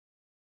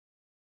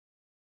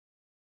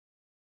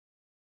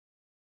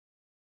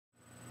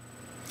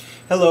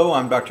Hello,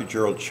 I'm Dr.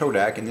 Gerald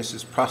Chodak, and this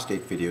is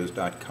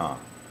ProstateVideos.com.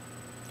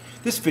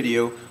 This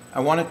video,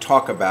 I want to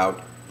talk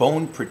about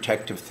bone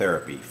protective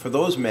therapy for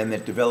those men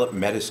that develop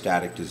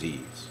metastatic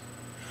disease.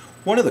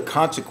 One of the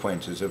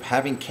consequences of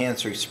having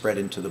cancer spread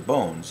into the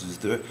bones is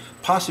the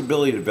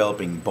possibility of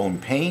developing bone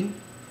pain,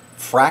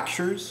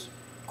 fractures,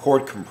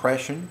 cord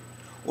compression,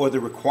 or the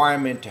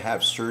requirement to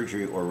have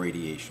surgery or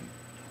radiation.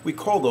 We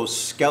call those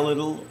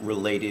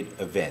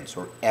skeletal-related events,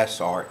 or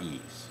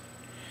SREs.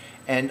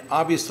 And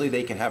obviously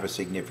they can have a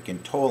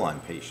significant toll on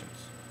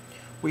patients.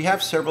 We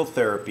have several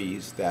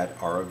therapies that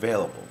are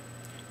available.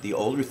 The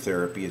older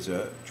therapy is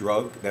a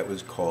drug that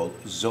was called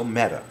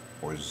Zometa,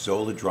 or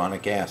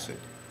Zoledronic Acid.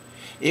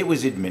 It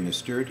was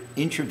administered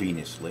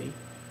intravenously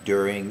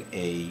during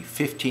a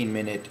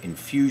 15-minute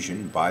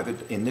infusion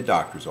in the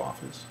doctor's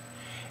office,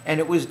 and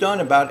it was done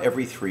about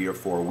every 3 or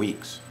 4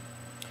 weeks.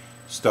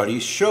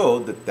 Studies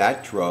showed that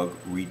that drug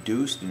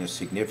reduced in a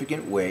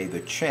significant way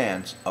the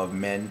chance of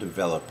men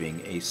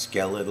developing a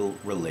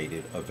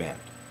skeletal-related event.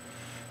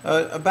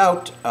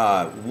 About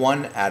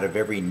 1 out of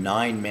every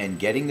 9 men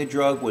getting the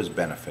drug was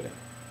benefiting.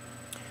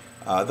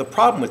 The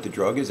problem with the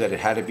drug is that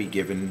it had to be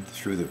given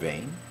through the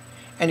vein,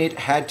 and it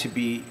had to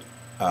be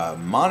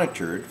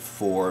monitored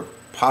for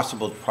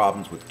possible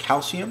problems with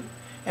calcium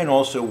and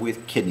also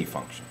with kidney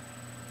function.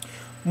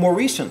 More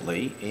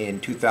recently, in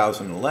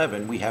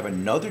 2011, we have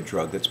another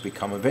drug that's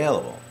become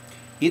available.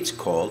 It's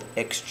called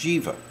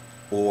Xgeva,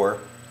 or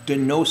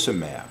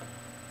denosumab.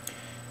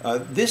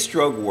 This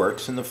drug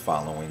works in the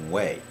following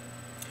way.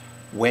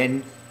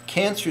 When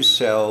cancer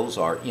cells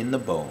are in the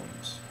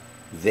bones,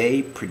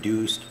 they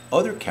produce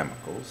other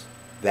chemicals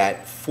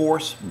that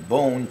force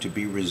bone to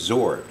be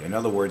resorbed. In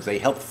other words, they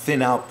help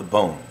thin out the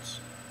bones.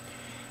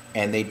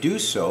 And they do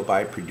so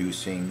by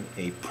producing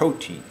a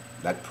protein.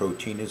 That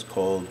protein is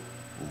called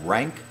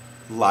Rank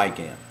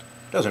Ligand.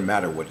 Doesn't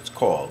matter what it's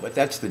called, but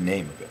that's the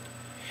name of it.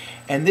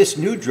 And this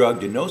new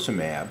drug,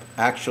 denosumab,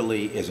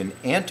 actually is an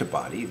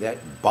antibody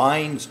that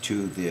binds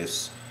to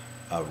this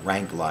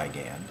Rank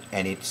Ligand,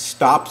 and it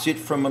stops it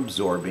from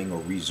absorbing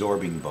or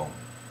resorbing bone.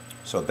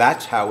 So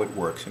that's how it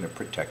works in a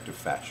protective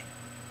fashion.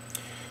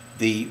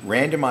 The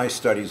randomized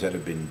studies that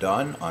have been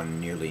done on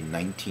nearly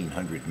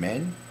 1,900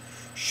 men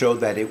show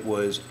that it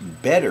was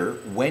better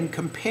when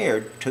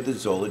compared to the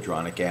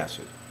zoledronic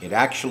acid. It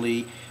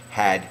actually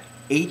had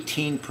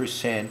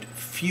 18%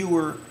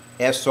 fewer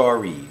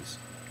SREs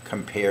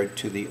compared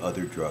to the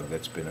other drug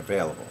that's been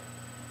available.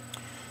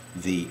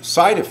 The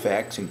side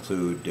effects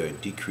include a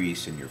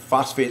decrease in your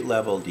phosphate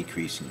level,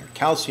 decrease in your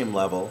calcium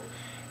level,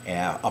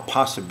 a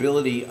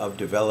possibility of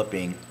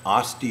developing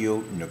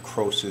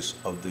osteonecrosis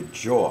of the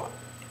jaw,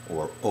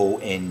 or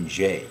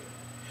ONJ.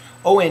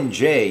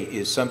 ONJ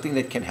is something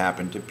that can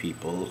happen to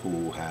people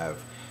who have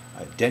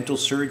dental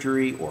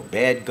surgery or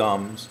bad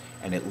gums,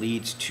 and it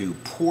leads to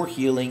poor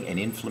healing and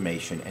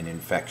inflammation and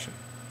infection.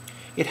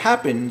 It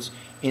happens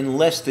in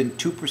less than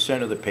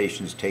 2% of the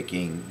patients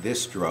taking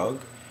this drug,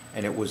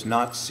 and it was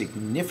not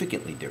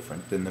significantly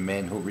different than the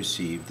men who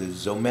received the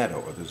Zometa,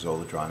 or the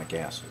zoledronic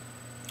acid.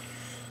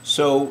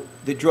 So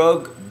the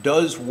drug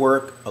does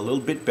work a little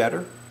bit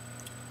better,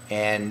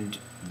 and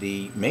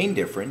the main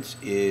difference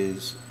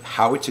is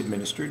how it's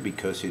administered,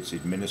 because it's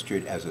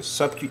administered as a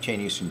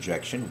subcutaneous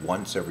injection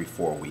once every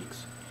 4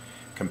 weeks,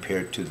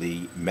 compared to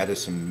the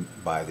medicine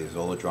by the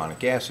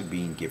zoledronic acid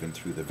being given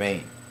through the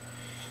vein.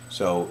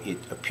 So it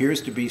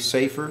appears to be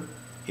safer.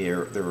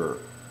 There are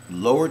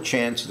lower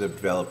chances of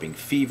developing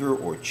fever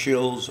or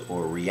chills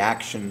or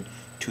reaction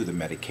to the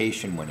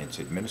medication when it's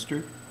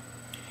administered,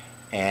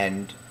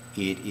 and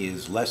it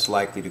is less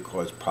likely to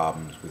cause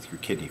problems with your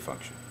kidney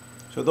function.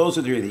 So those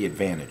are the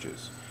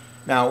advantages.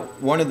 Now,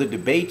 one of the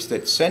debates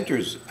that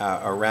centers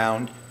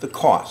around the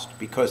cost,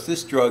 because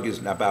this drug is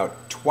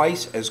about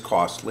twice as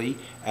costly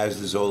as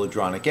the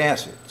zoledronic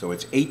acid. So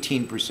it's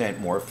 18%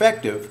 more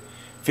effective,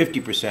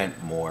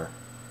 50% more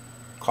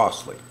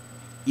costly.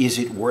 Is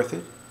it worth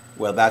it?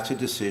 Well, that's a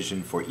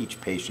decision for each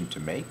patient to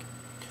make.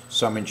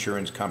 Some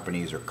insurance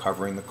companies are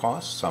covering the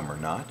cost, some are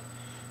not.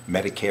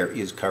 Medicare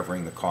is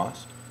covering the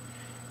cost.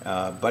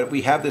 But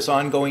we have this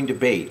ongoing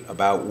debate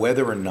about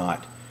whether or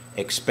not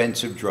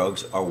expensive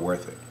drugs are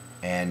worth it.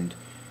 And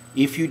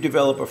if you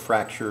develop a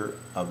fracture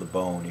of the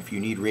bone, if you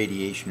need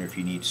radiation or if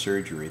you need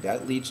surgery,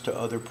 that leads to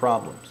other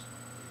problems.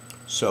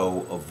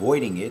 So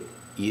avoiding it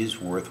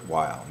is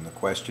worthwhile. And the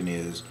question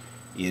is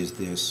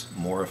this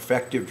more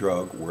effective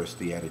drug worth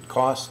the added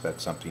cost?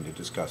 That's something to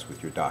discuss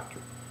with your doctor.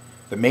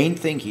 The main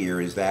thing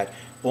here is that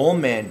all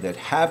men that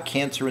have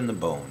cancer in the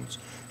bones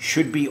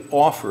should be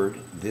offered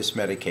this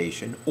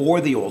medication or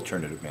the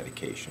alternative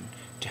medication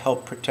to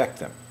help protect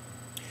them.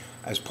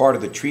 As part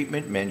of the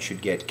treatment, men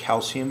should get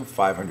calcium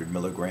 500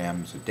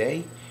 milligrams a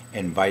day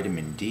and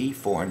vitamin D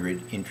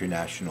 400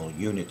 international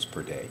units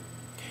per day.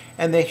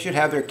 And they should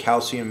have their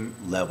calcium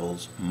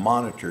levels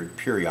monitored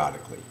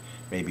periodically,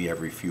 maybe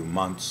every few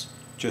months,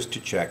 just to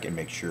check and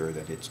make sure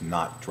that it's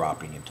not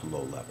dropping into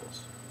low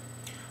levels.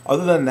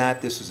 Other than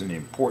that, this is an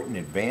important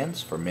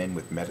advance for men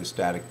with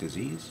metastatic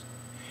disease,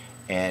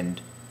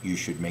 and you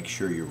should make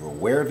sure you're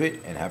aware of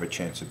it and have a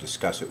chance to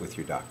discuss it with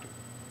your doctor.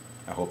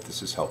 I hope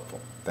this is helpful.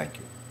 Thank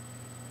you.